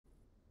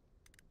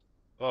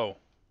Oh,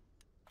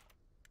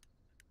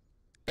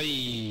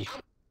 Hey.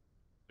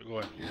 you're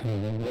going.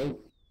 Hello.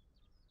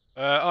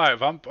 Alright,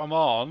 Vamp, I'm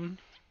on.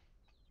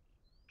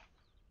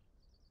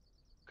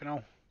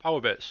 Power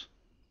bits.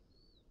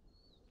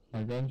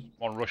 Hi guys.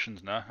 I'm on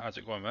Russians now. How's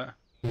it going, mate?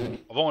 Yeah.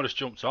 I've only just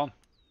jumped on.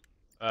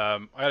 I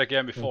had a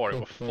game Let's before, it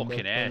hope was for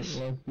fucking better ace.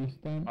 luck this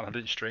time. And I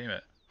didn't stream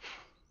it.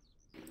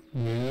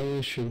 Yeah,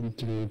 we should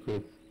do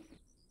good.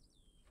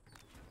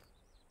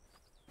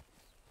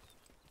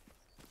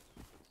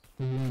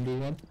 You wanna do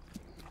what?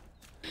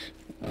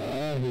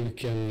 You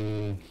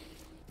can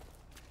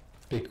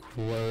pick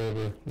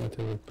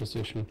whatever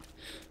position.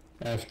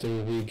 After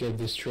we get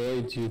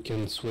destroyed, you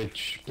can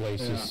switch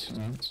places.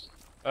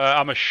 Yeah.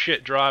 I'm a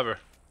shit driver.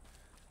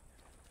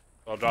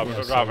 I'd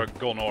rather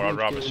gun or I'd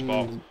rather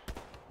spot,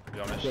 to be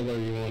honest. Whatever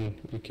you want,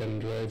 you can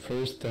drive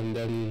first and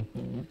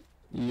then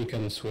you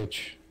can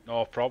switch.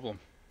 No problem.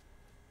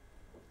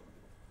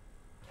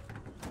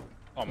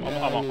 I'm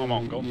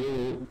on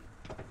gun.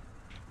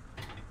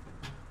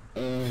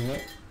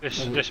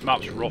 This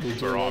map's rough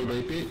for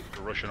armor.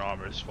 For Russian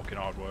armor, it's fucking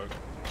hard work.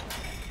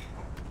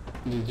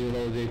 Did you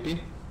load AP?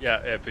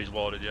 Yeah, AP's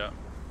loaded, yeah.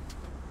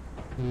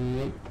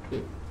 Yep.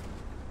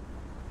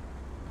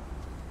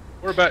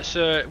 Whereabouts,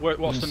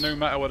 what's the new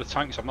meta with the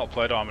tanks? I've not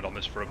played armoured on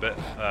this for a bit.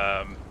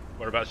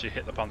 Whereabouts do you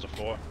hit the Panzer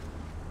IV?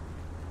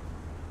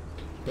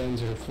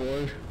 Panzer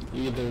IV,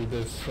 either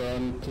the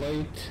front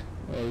plate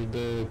or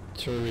the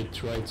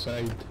turret right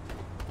side.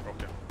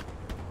 Okay.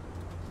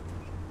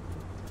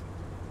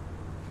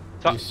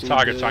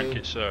 Tiger tank,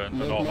 it's the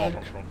normal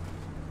front.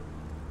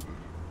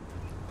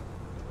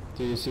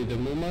 Do you see the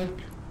moo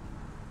mark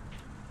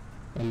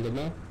on the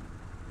map?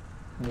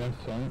 Yes,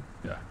 fine.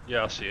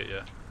 Yeah, I see it,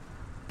 yeah.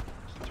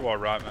 It's to our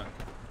right, man.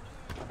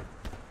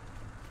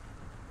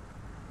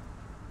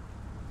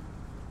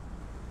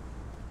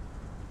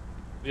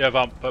 Yeah,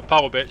 Vamp,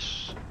 power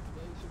bits,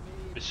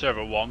 it's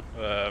server 1,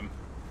 and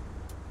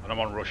I'm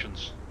on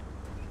Russians.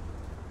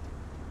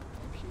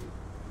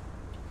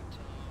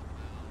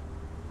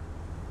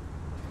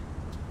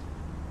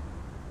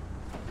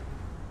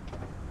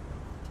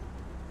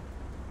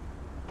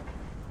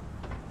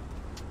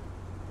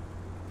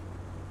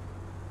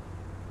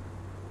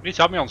 You need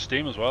to have me on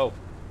Steam as well.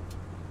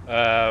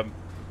 Have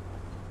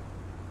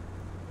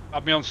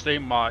me on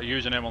Steam, my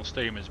username on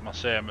Steam is my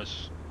same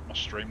as my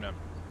stream name.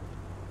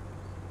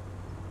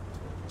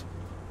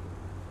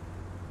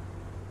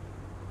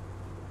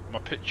 My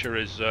picture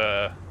is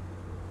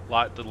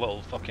like the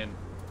little fucking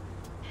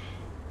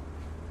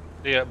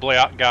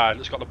Black guy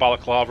that's got the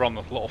balaclava on,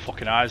 the little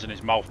fucking eyes and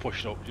his mouth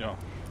pushed up, you know.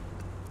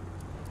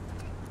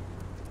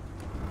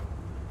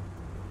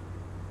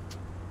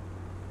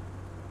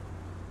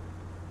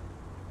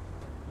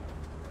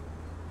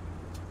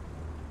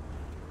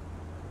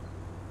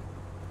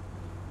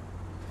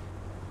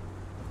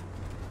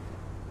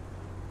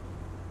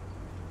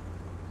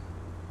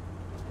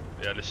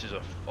 Yeah, this is a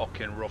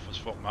fucking rough as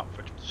fuck map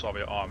for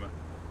Soviet armour.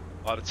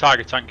 Like the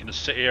Tiger tank can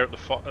just sit here at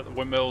the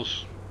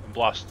windmills and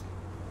blast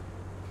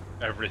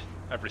every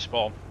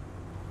spawn.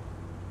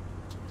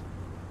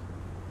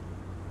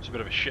 It's a bit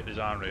of a shit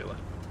design, really.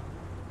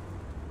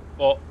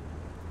 But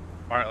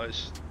apparently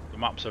the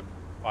maps are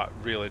like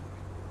really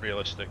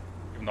realistic.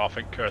 Even though I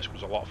think Kursk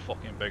was a lot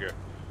fucking bigger.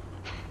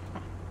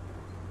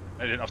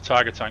 They didn't have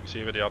Tiger tanks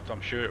either. They had, I'm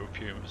sure it was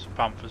Pumas and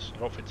Panthers. I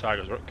don't think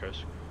Tigers were at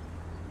Kursk.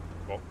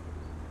 But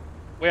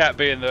without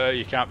being there,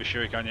 you can't be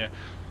sure, can you?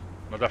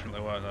 I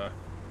definitely weren't there.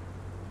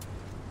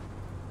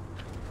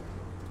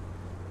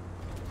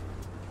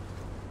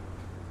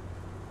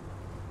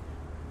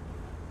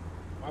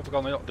 Why have we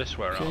gone this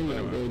way around?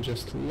 Okay, go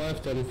just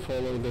left and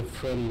follow the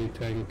friendly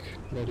tank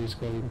that is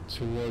going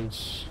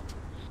towards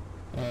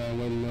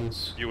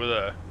windmills. You were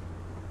there?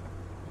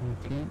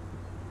 Okay.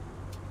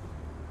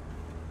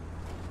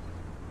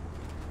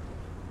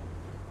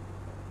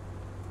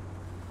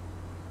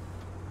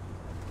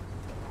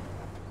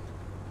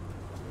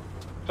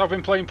 So I've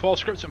been playing Paul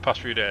Scripts in the past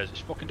few days.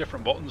 It's fucking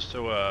different buttons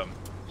to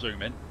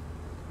zoom in.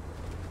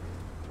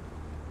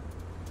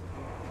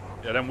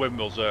 Yeah, them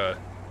windmills there.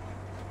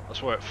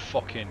 That's where it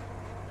fucking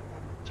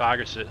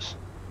Tiger sits.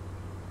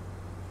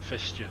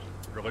 Fist you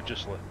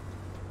religiously.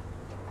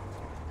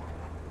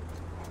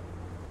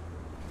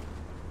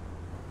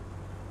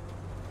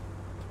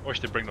 I wish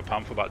they'd bring the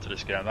Panther back to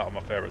this game. That was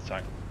my favourite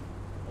tank.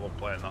 I love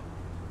playing that.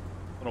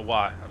 I don't know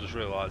why. I just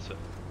really liked it.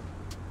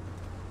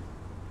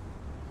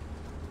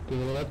 To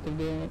the left of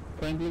the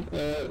Franklin?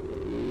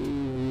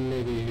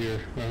 Maybe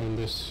here, around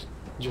this.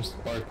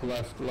 Just park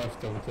left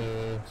of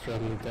the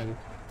friendly tank.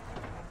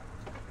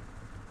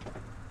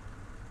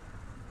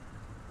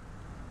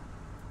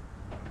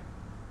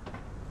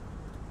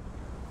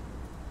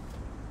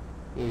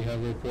 We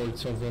have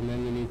reports of an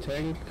enemy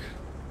tank.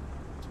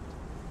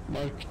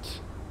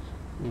 Marked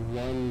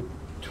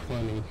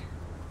 120.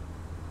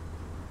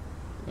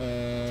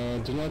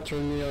 Do not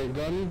turn your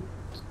gun,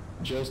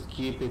 just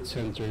keep it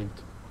centered.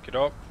 Get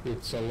up.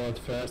 It's a lot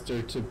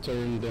faster to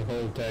turn the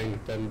whole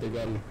tank than the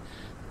gun.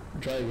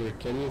 Driver,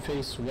 can you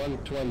face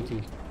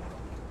 120?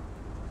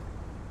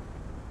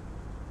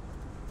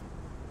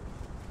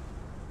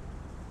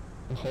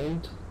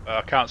 Hold.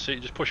 I can't see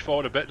it. Just push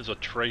forward a bit. There's a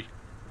tree.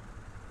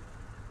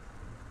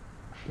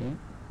 Yeah.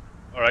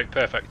 Alright,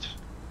 perfect.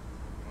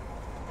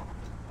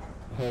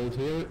 Hold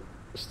here.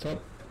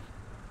 Stop.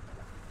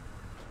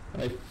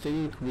 I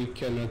think we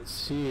cannot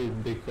see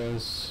it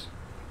because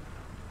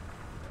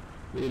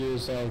it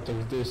is out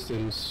of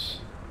distance.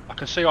 I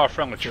can see our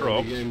friendly for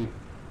truck, the game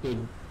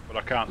to- but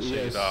I can't see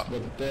yes, that.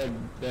 but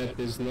that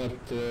is not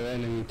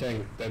enemy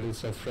tank. That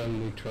is a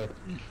friendly truck.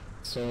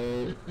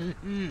 So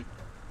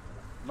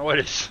No, it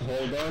is.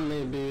 hold on,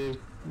 maybe.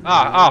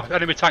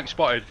 Enemy tank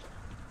spotted.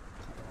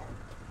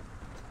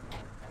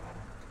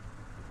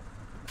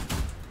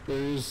 There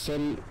is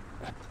some.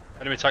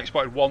 Enemy tank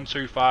spotted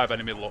 125,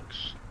 enemy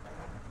looks.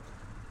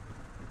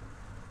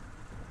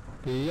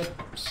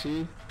 Yep.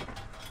 See.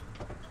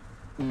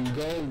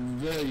 Go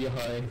very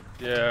high.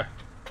 Yeah.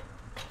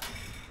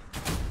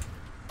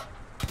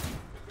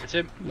 It's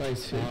him.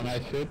 Nice hit.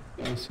 Nice hit.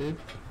 Nice hit.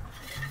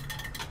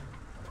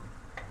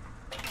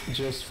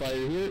 Just fire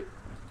here.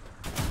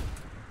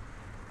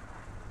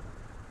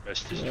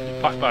 Missed. He's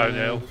packed by a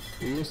nail.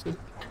 Missed it.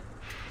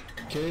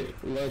 Okay,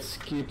 let's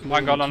keep.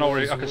 Hang on, I know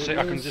where towards I can see. I can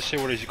windmills. just see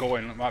where he's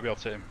going. I might be able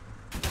to hit him.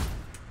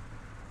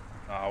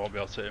 No, I won't be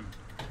able to hit him.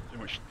 Too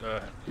much.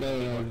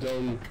 No,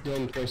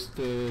 don't waste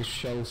the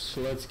shells.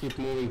 Let's keep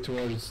moving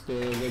towards the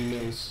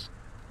windmills.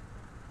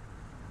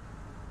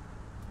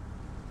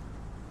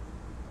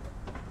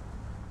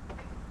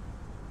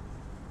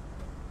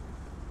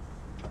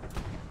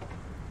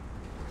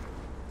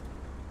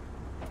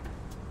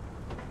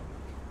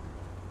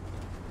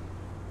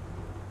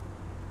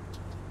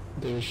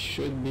 There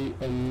should be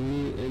a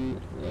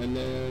and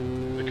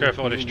then. Be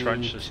careful of this moving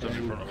trench. There's stuff in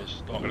tank. front of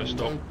us. Don't get us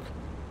stuck.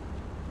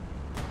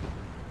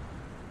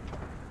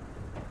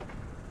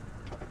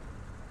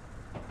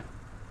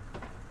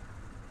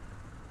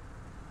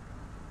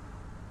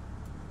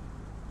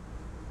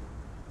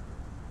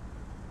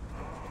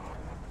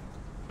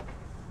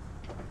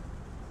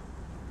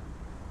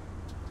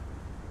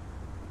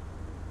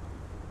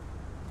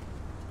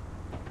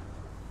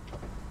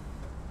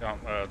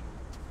 Can't.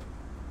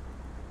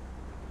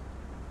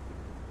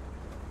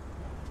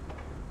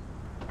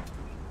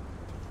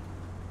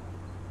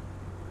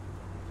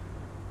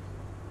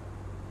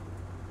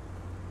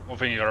 One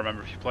thing you gotta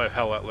remember, if you play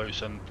Hell Let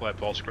Loose and play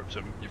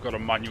Postscriptum, you've got to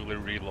manually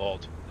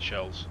reload the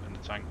shells in the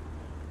tank.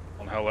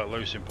 On Hell Let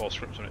Loose in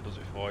Postscriptum it does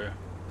it for you.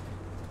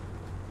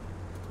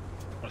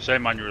 When I say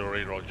manually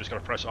reload, you just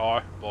gotta press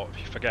R, but if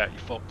you forget,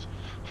 you're fucked.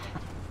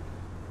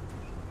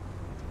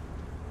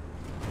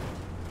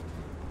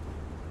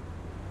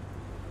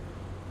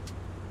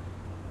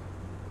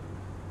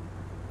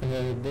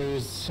 There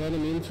is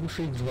enemy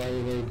infantry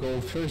driver.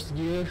 Go first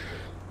gear.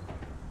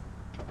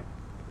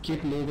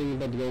 Keep moving,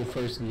 but go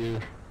first gear.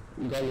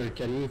 Gunner,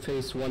 can you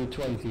face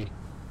 120?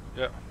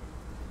 Yeah.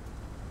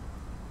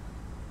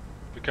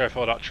 Be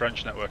careful of that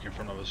trench network in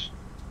front of us.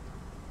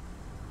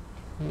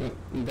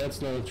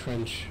 That's not a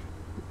trench.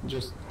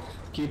 Just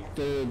keep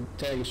the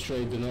tank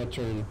straight, do not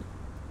turn.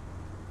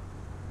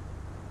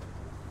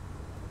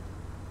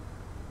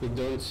 You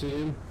don't see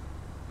him?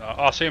 No,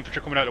 I see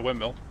infantry coming out of the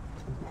windmill.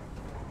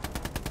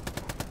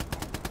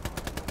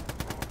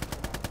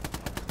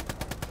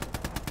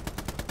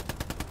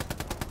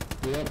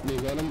 Yep, we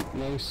got him.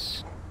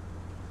 Nice.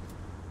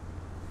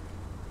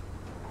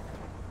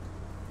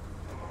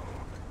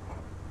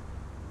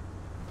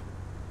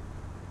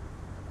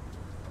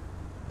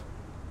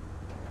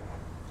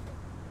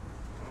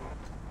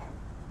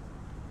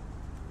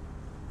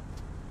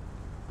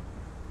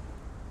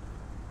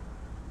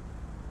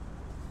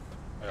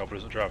 I hope it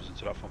doesn't drive us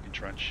into that fucking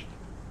trench.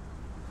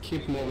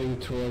 Keep moving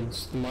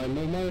towards my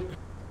mark.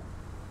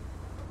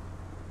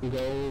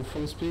 Go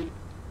full speed.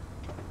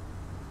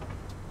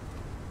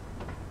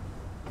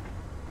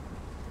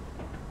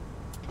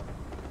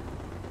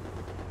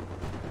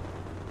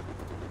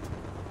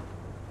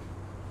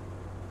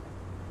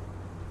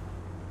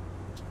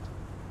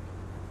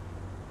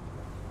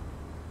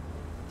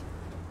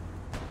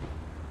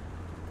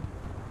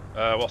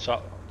 What's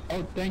that?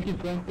 Oh, tank in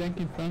front,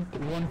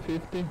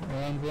 150,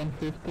 around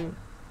 150.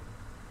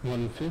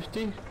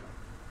 150.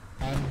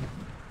 And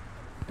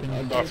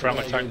can you Our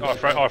friendly tank.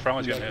 Our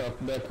friendly's getting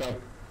hit.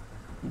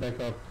 Back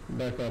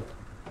up.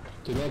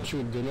 Do not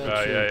shoot, do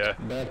not shoot. Yeah.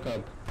 Back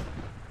up.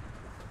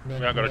 We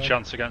haven't got a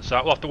chance against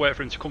that. We'll have to wait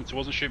for him to come to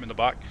us and shoot him in the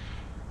back.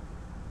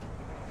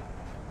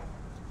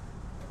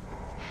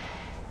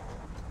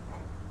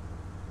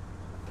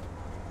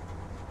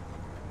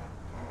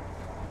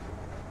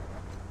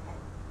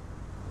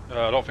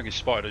 I don't think he's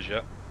spotted us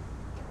yet.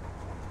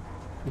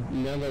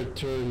 Never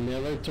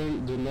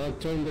turn, do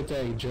not turn the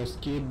tank,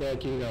 just keep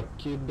backing up,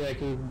 keep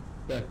backing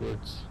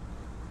backwards.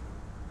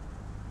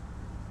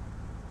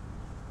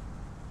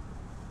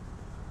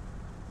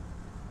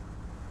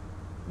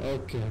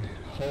 Okay,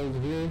 hold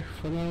here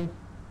for now.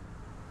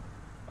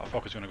 That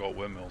fucker's gonna go at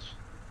windmills.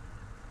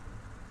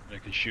 And he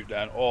can shoot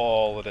down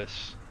all of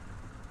this.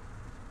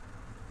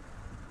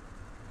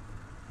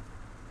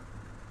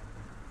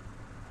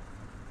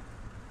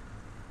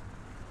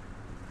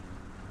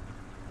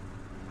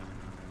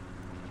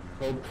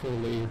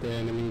 hopefully the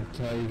enemy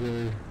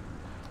tiger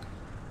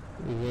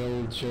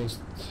will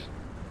just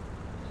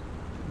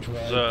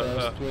drive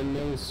past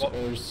windmills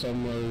or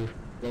somewhere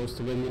close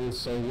to windmills,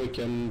 so we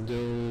can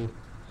do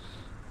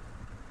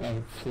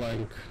a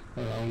flank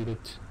around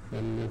it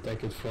and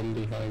attack it from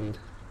behind.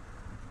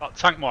 That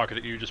tank marker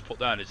that you just put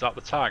down, is that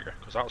the tiger?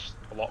 Because that's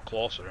a lot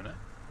closer, isn't it?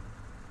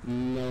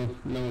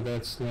 No,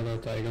 that's not a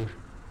tiger.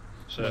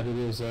 So, but it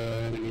is an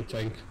enemy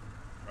tank.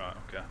 right,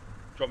 okay. Do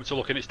you want me to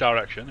look in its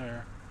direction,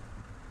 or?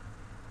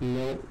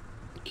 No,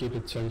 keep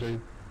it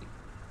centered.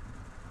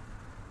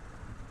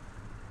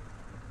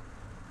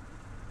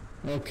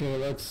 Okay,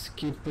 let's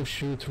keep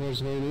pushing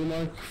towards our new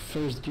mark.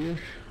 First gear.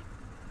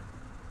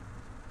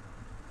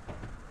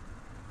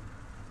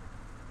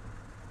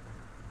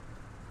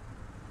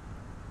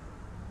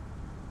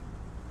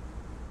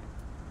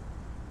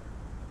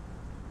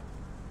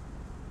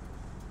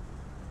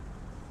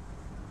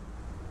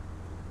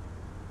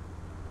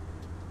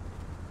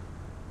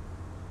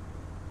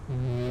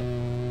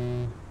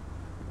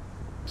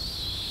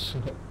 So,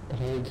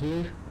 hold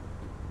here.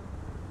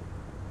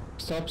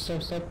 Stop.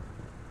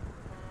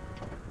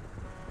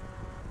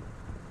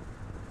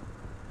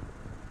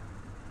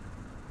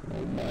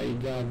 Oh my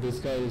god, this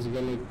guy is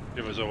gonna...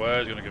 Give us away,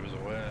 he's gonna give us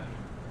away.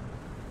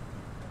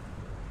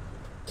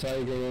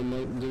 Tiger, oh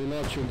my, do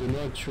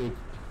not shoot.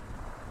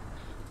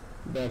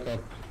 Back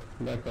up.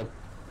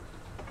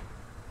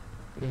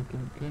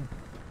 Okay.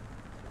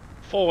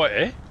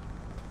 40?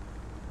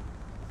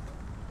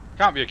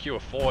 Can't be a queue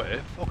of 40,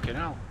 fucking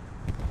hell.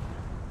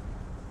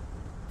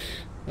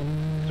 To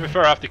be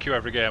fair, I have to queue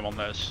every game on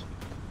this.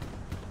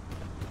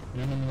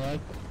 Enemy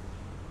right.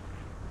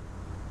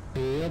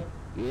 Yep,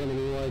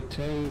 enemy white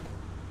tank.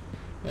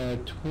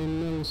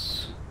 Twin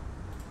mills.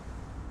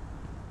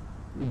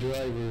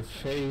 Driver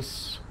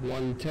face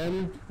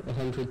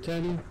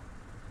 110,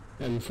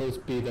 and full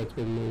speed at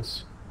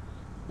windmills.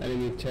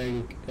 Enemy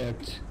tank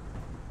at...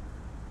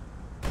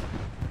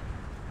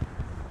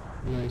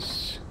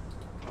 Nice.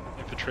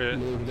 Infantry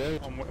Move there.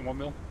 on 1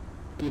 mil.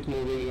 Keep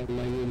moving on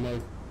my new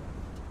mark.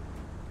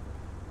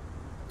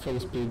 Full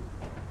speed.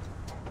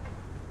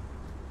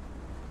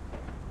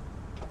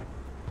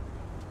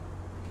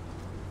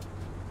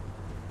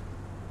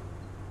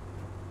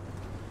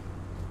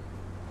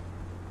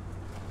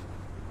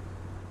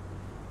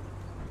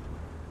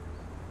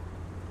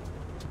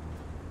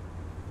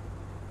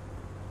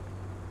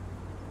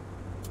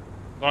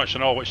 I don't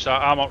actually know which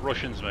side. I'm not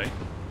Russians, mate.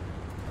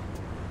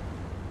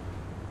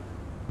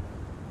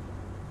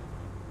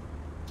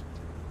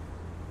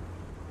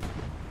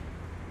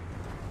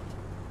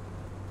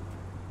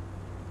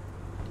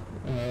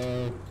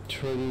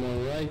 Turn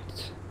more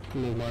right,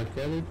 no mark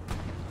added.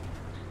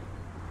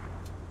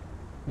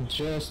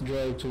 Just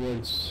drive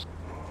towards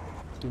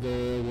the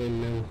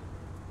windmill.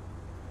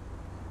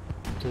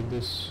 To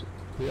this,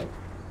 yep.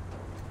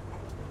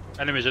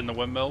 Enemies in the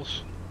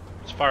windmills.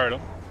 Let's fire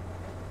them.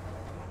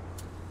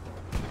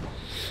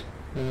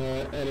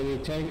 Enemy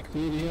tank,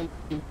 medium,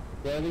 keep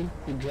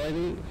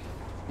driving,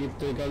 keep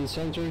the gun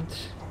centered,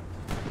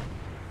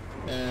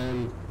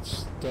 and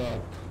stop.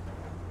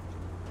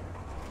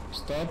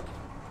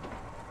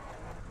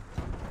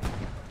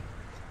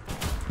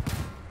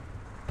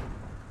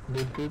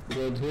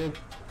 Good hit.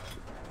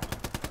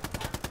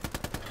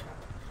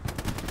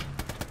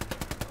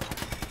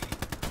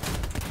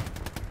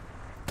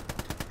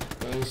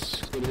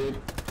 Nice, good hit.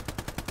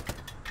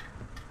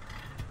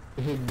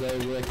 Hit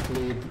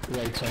directly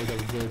right side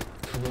of the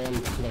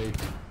front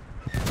plate.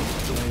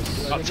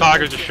 Nice. That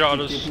tiger just shot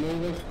at us.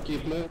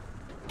 Keep moving.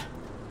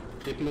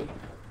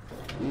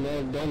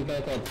 No, don't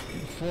back up.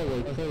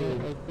 Forward.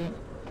 Okay.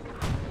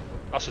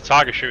 That's the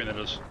tiger shooting at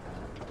us.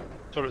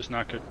 Turret's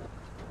knackered.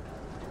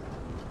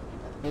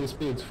 Full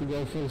speed,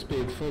 go full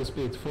speed.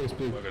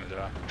 We're gonna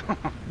die.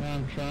 Yeah,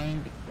 I'm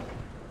trying.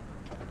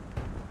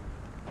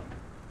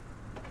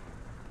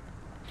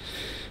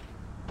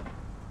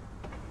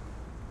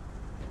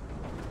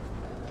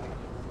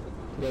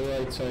 Go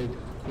right side,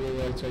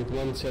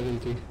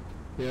 170.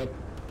 Yep.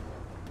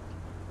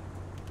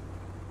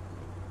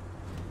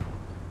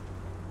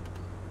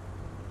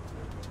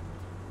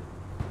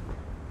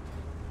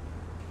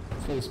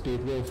 Full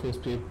speed, go full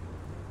speed.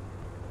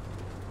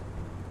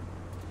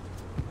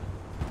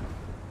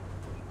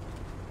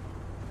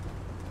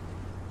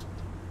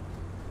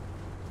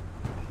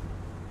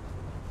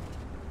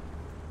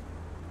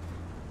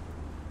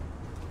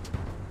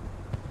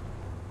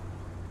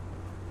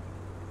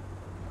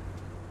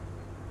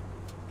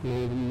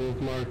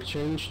 Move mark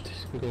changed,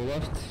 go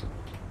left.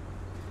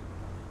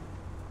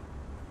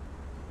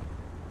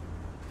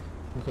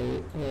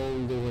 Go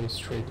all the way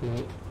straight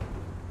now.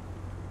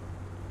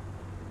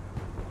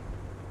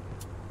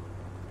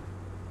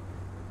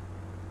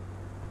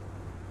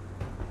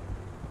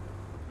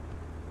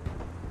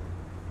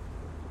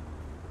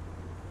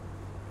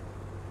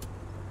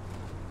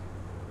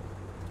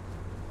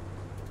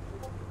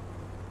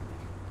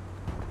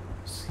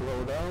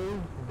 Slow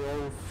down,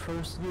 go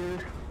first gear.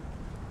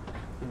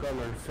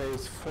 Gunner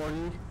face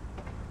 40.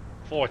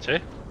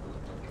 40?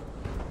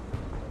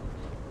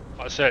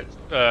 Like I said,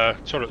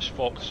 turret's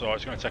fucked, so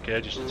it's going to take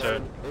ages to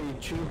turn.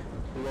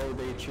 Load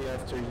HE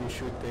after you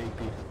shoot the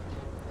AP.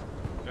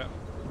 Yeah.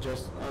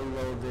 Just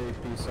unload the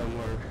AP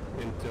somewhere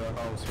into a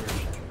house here.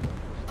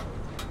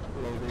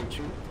 Load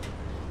HE.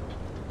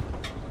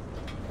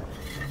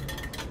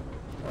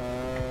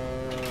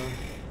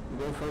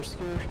 Go first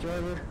gear,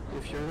 driver,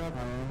 if you're not.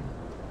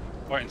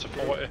 Waiting to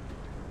 40.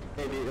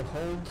 Maybe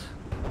hold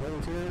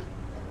here.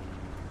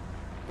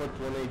 Put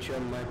 1 HE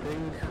on my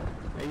ping.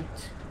 8.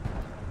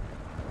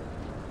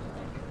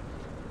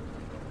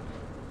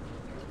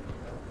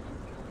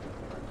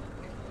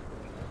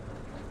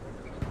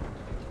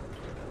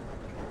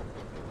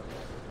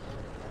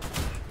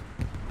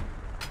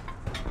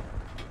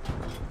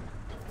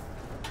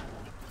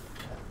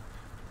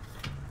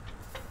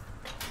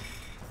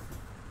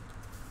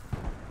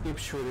 Keep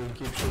shooting,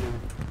 keep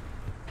shooting.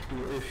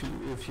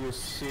 If you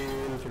see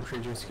infantry,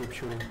 just keep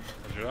shooting.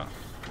 Roger that.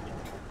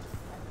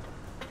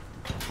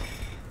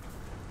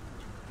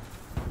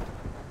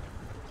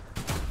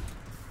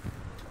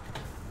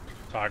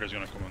 Tiger's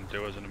gonna come and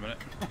do us in a minute.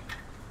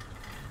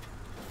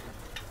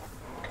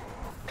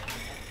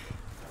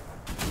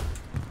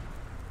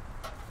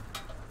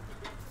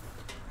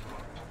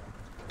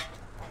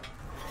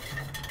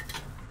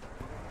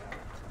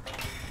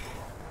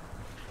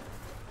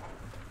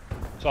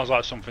 Sounds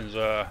like something's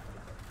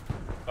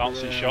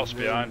bouncing shots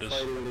behind us.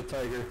 Fighting the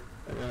tiger.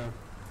 Yeah,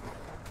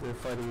 they're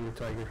fighting the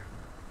tiger.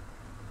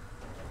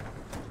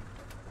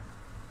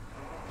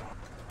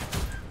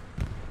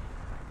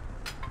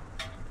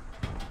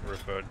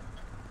 Referred.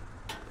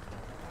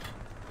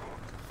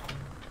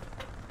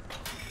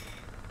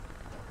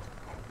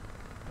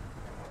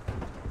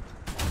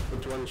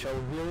 Put 1 shell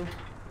here.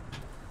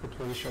 Put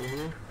 1 shell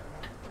here.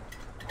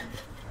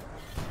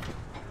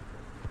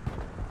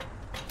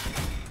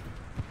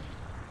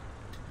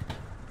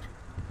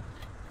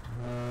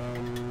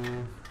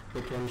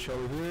 Put 1 shell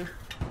here.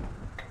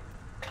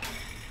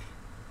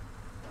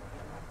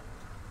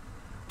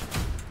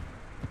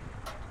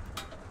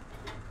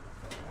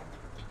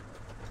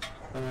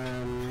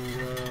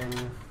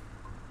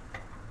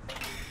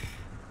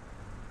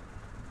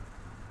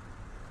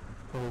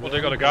 Well, they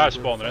got a guy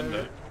spawning in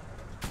there.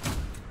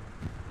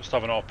 Just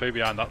have an RP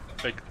behind that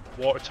big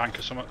water tank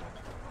or something.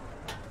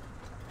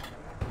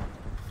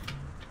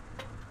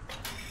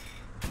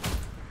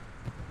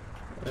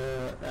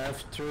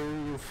 After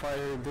you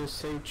fire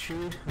this HE,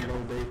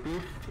 load AP,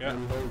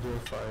 and hold your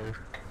fire.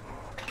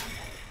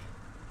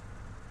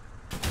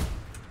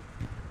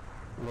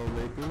 Load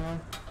AP now,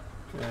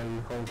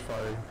 and hold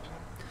fire.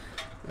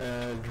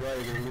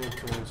 Driver, move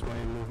towards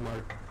my move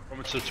mark.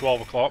 Coming to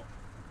 12 o'clock.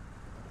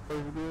 So,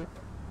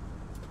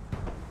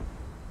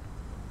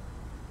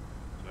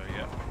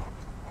 yeah.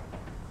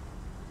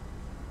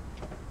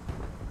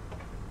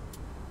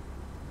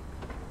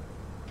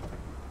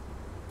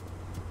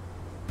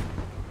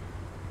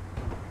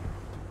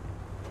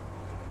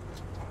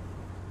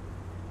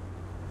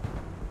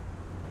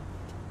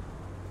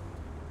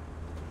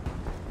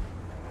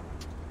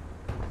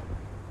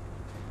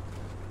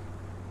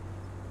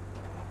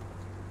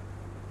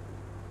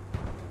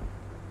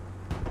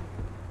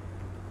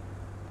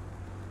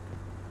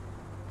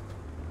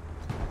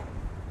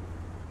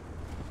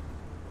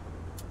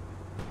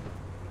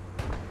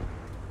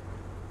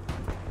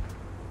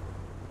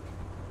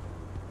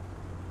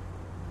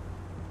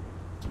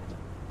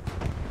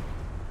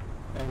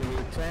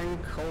 Enemy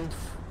tank, hold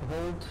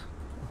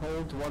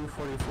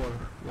 144,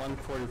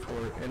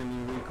 144,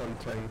 enemy recon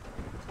tank,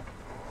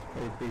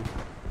 AP.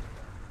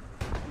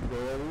 Go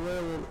a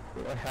little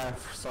half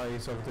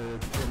size of the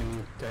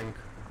enemy tank.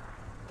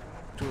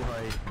 Too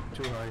high,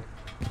 too high.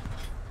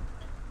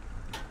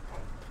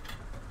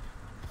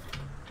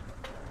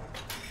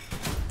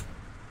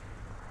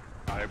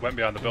 I went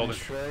behind the building.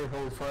 Try,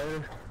 hold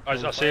fire. I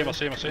see him, I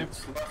see him.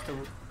 It's left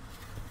of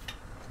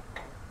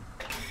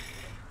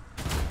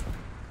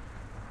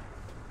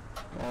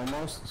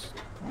almost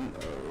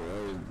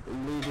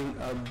leading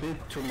a bit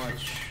too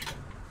much,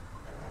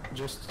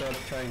 just that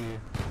tiny,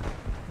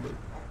 but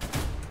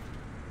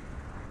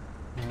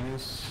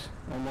yes,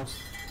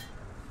 almost.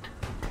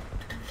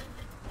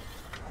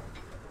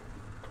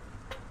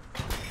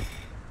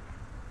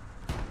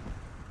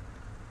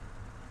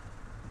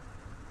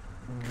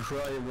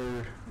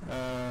 Driver,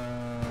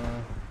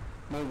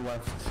 move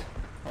left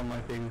on my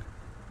ping.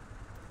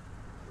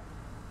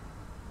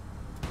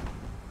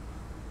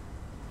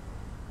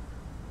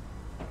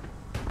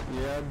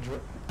 Yeah,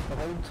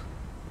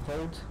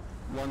 hold,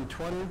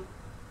 120,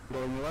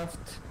 going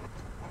left.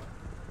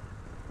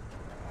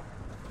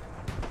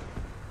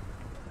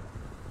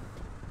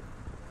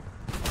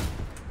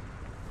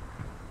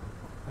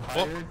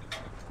 Hired.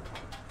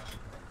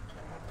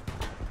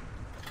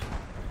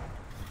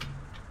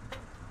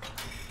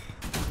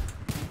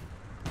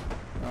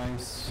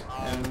 Nice,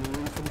 and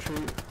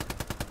infantry.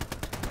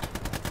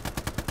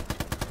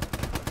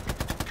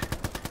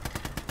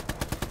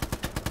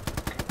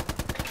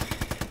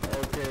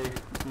 Okay,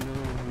 no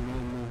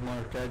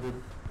mark added.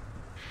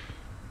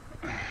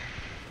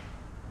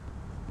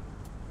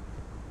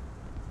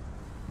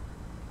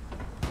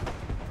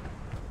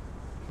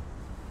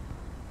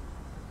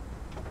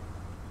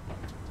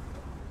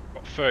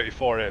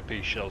 34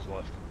 AP shells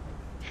left.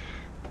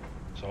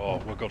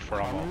 So we're good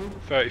for ammo.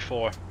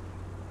 34.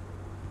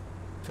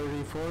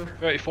 34.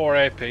 34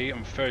 AP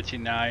and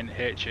 39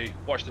 HE.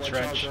 Watch the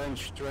trench.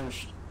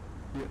 Trench.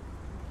 Yeah.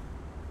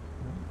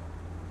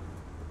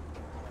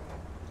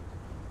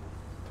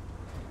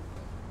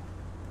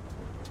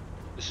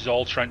 This is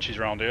all trenches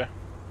around here.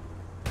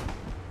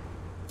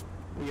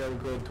 We are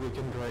good, we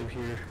can drive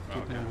here.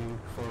 Keep Okay. moving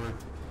forward.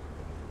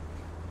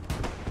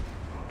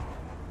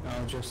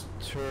 Now just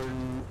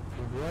turn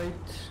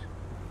right.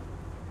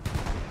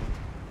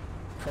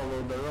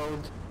 Follow the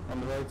road on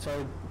the right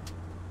side.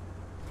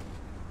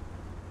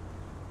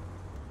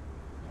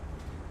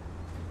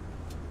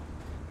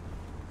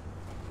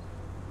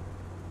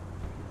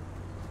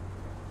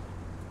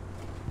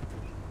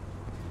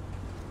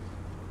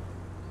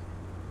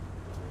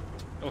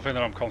 The only thing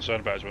that I'm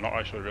concerned about is we're not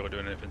actually really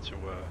doing anything to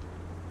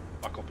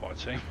back up our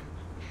team.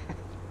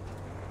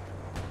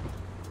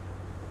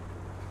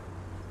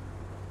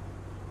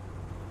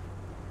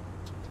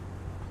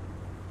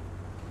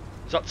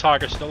 Is that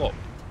Tiger still up?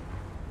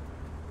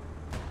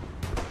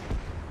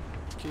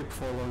 Keep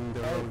following the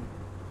road.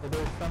 Oh,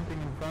 there's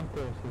something in front of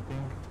us, I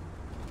think.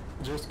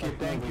 Just keep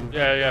Thank moving.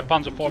 Yeah,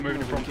 Panzer 4 Keep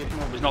moving in front. keep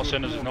moving, He's not keep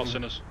sinners, he's not moving.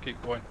 sinners.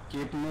 Keep going.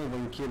 Keep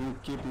moving,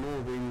 keep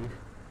moving.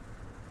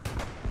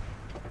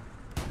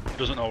 He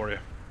doesn't know we're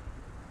here.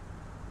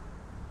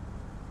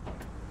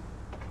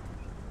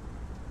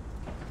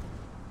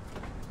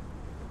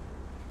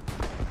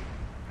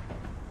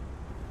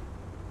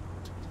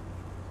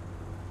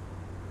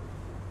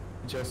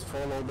 Just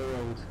follow the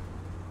road.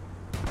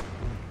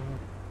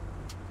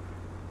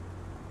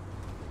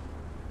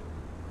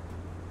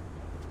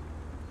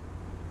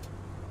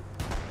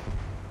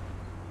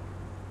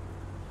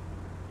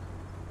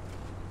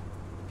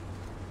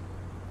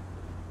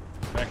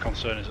 Main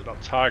concern is that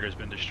that Tiger has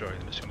been destroyed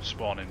and it's going to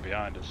spawn in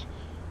behind us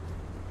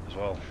as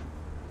well.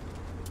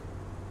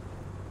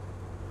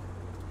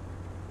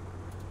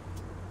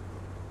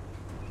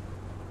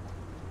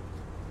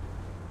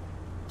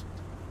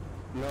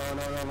 No,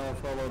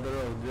 follow the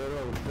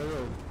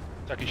road.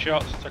 Taking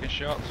shots.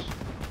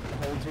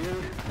 Hold here,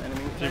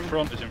 enemy He's in tank.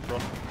 front, he's in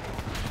front.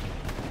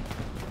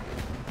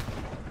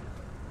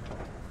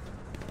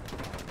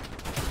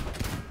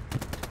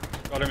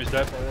 Got him, he's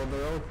dead. Follow the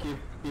road, keep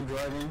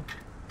driving.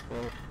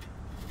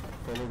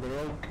 Follow the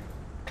road.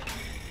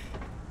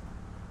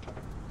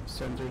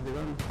 Center the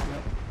gun,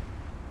 yep.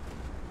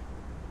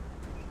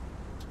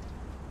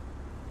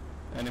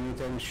 Enemy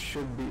tank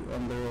should be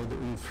on the road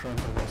in front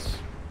of us.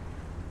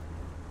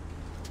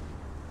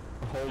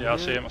 Hold Yeah, I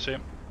here. see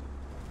him.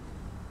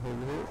 Hold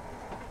here.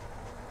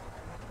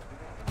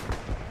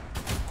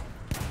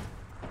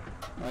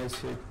 I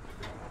see.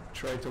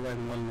 Try to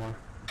land one more.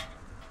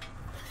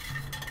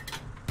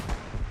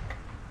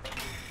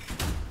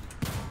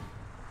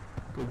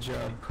 Good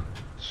job.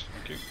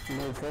 Thank you.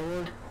 Move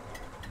forward.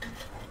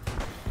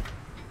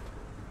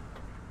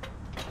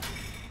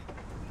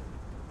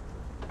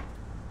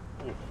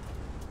 Ooh.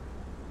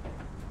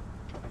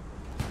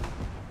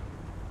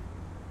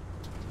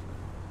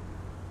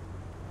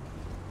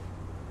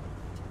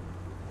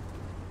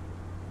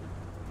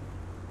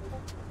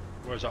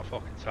 Where's that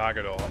fucking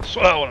Tiger though? That's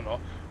what I want to know.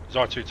 Because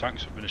our 2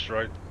 tanks have been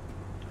destroyed.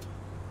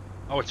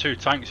 Our 2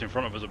 tanks in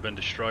front of us have been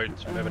destroyed,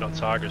 so maybe that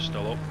Tiger's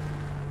still up.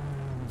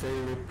 They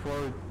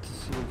report,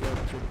 you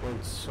get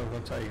reports of a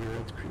tiger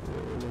at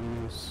the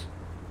news.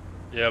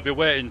 Yeah, I'll be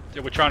waiting.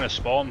 We're trying to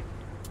spawn.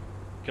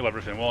 Kill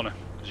everything, won't it?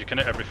 Because you can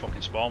hit every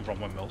fucking spawn from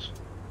windmills.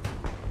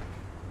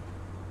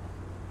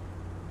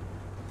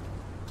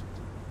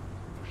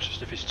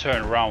 Just if he's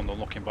turned around and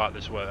looking back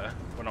this way,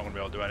 we're not going to be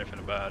able to do anything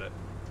about it.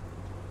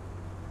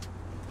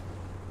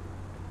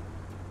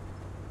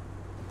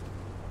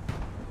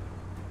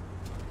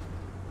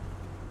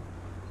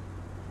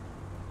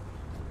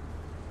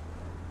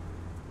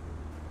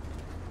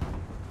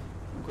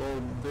 Go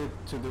a bit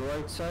to the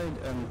right side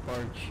and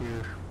park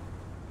here.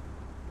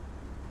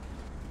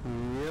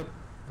 Yep,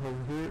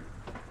 over here.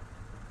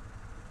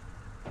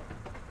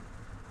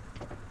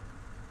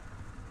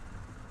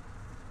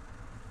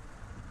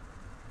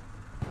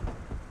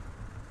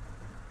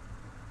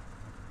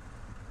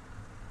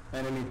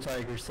 Enemy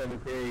Tiger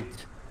 78.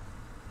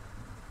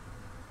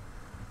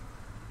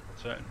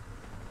 That's it.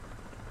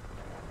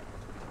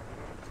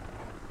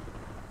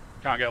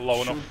 Can't get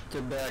low enough. Shoot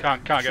the back.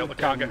 Can't get. Shoot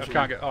the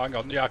engine. Oh, hang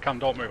on. Yeah, I can.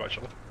 Don't move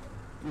actually.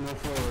 Move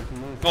forward,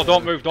 move No,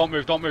 forward. don't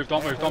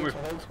move.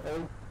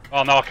 Hold.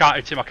 Oh no, I can't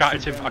hit him. I can't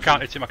hit him.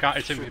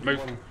 Shoot Move.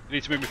 one. You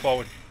need to move me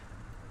forward.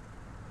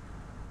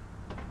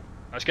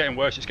 It's getting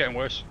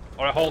worse.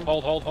 All right,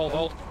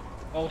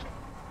 hold.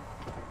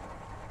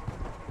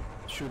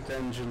 Shoot the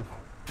engine.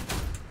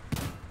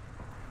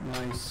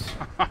 Nice.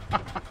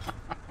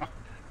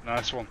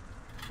 Nice one.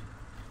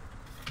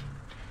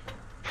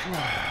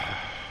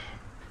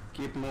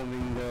 Keep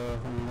moving the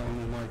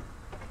online mark.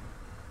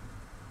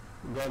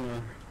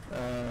 Gunner.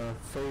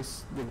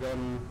 Face the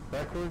gun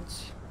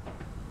backwards.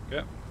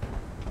 Yeah.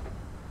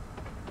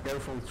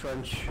 Careful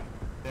trench.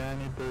 Yeah, I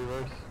need to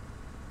reverse.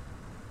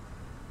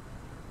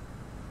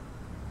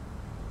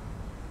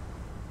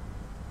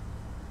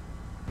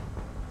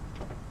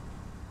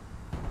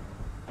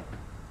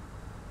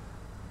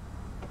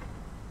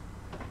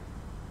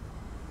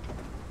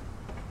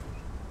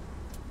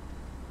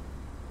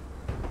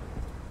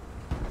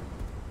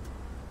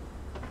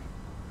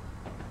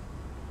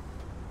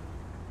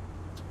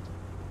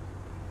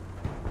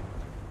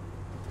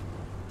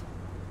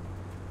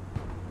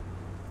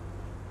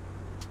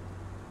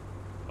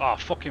 Ah,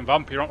 fucking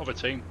Vamp, you're on other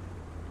team.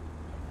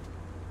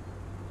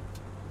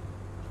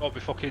 I'll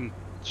be fucking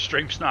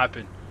stream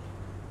sniping.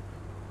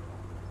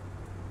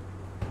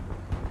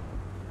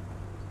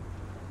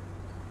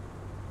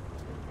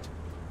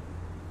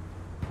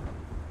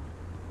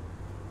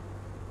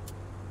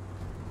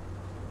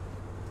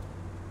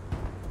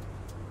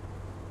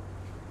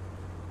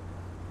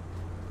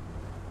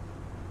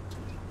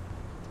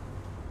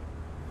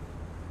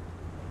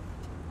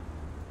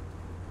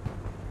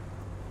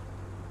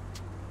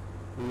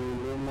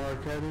 We'll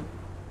mark at it.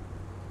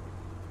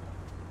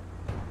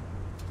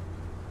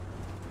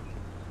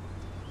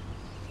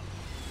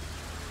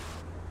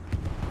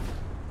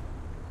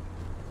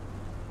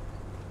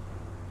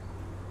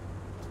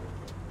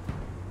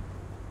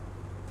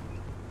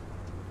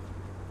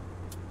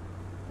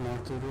 Now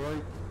to the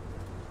right.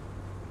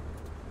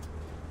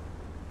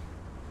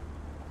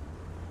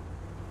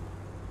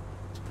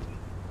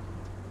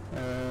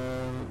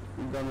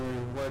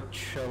 Gunnery, what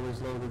shell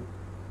is loaded?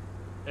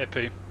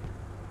 AP.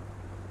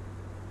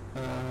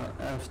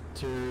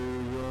 After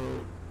your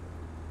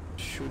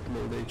shoot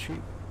load HE.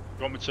 You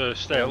want me to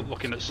stay out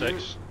looking at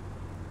 6?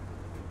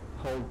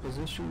 Hold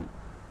position.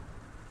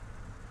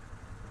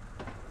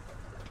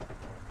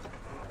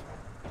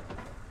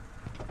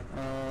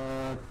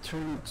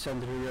 Turn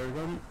center rear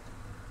gun.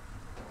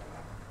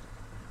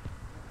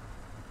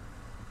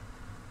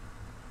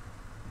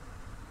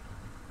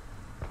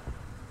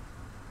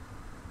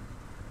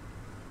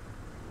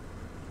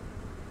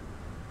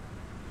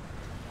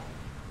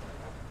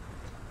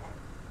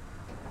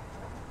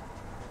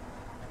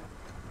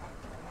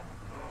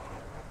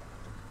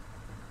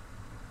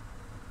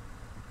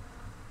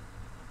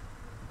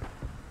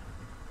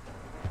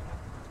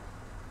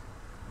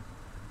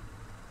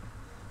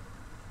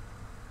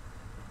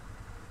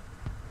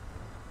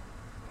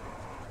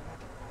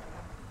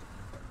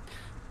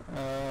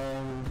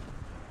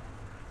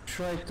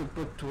 Try to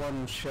put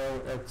one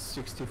shell at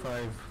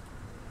 65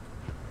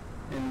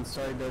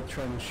 inside that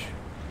trench.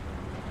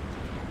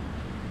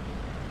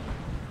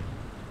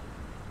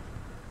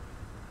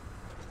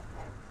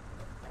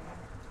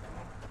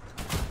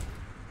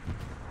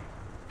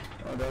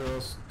 Oh, that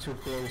was too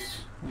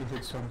close. You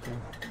hit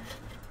something.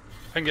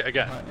 Ping it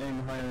again.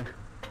 Aim higher.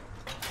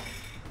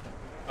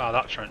 Ah,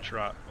 that trench,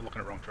 right. We're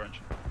looking at the wrong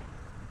trench.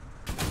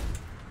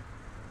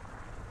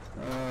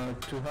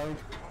 Too high.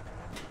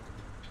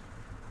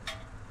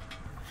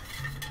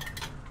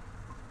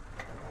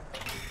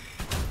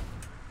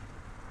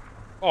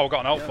 Oh, we've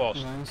got an Yep,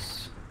 outpost.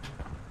 nice.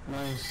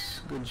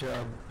 Nice. Good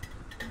job.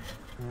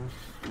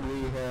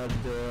 We had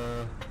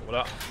What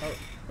that?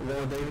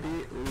 low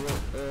Davey,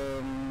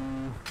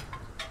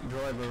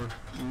 driver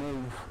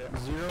move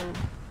 0.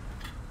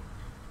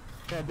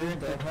 Yeah, What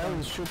the hell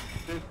is shoot?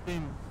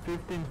 15,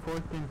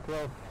 14,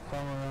 12,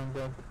 somewhere around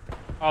that.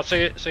 Oh,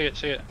 see it.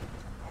 It's a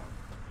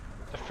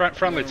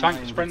friendly Never tank. mind,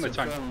 It's friendly it's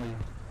a tank. friendly.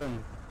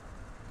 Fucking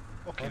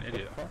What the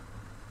idiot. fuck?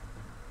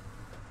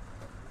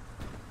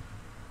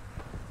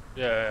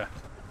 Yeah.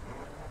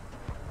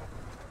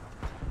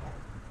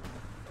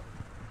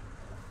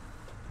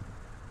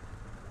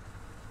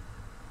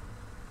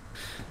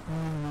 Oh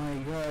my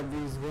god,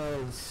 these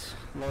guys.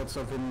 Lots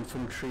of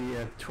infantry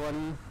at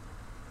 20.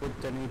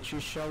 Put an HE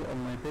shell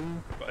on my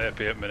ping. Got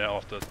AP at minute. I'll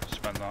have to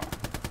spend that.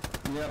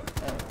 Yep,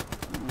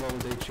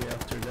 load HE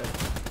after that.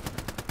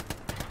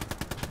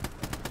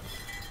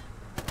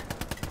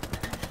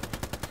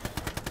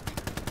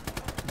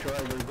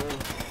 Driver, go.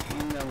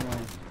 Never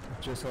mind.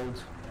 Just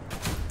hold.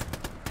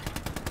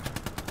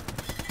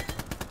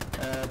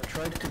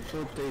 Try to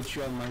put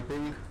HE on my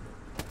ping.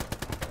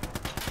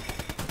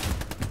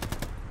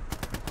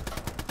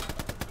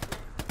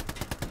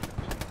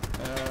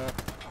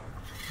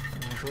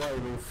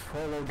 Driver,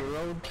 follow the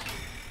road.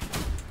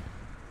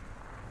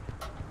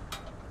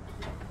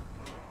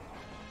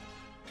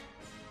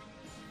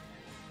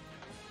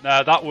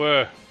 Nah, that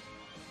were.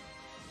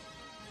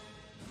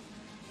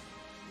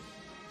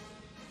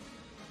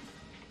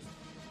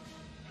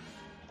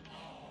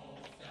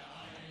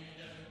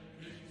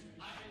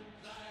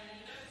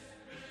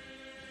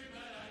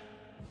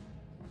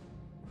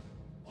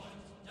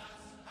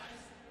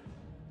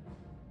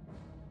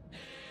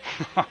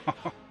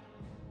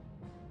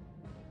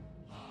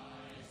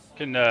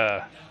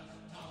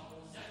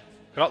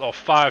 Got those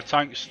 5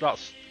 tanks.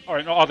 That's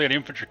alright. Not hardly any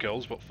infantry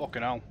kills, but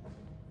fucking hell.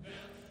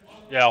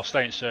 Yeah, I'll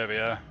stay in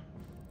Serbia.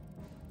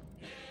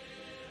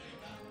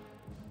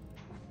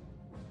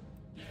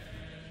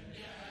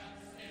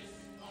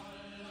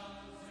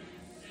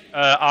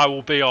 I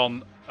will be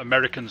on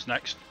Americans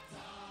next.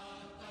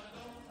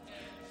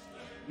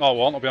 No, I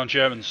won't. I'll be on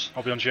Germans.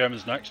 I'll be on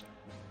Germans next.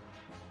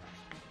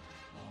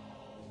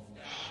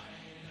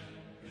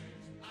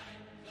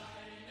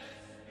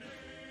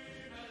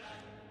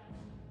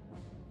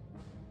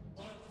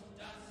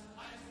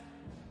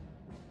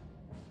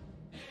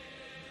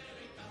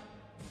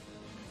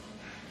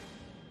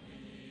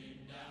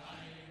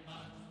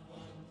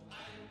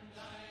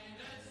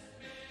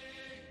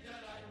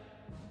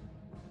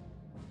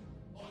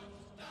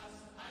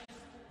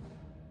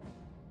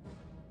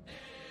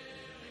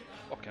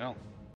 hell.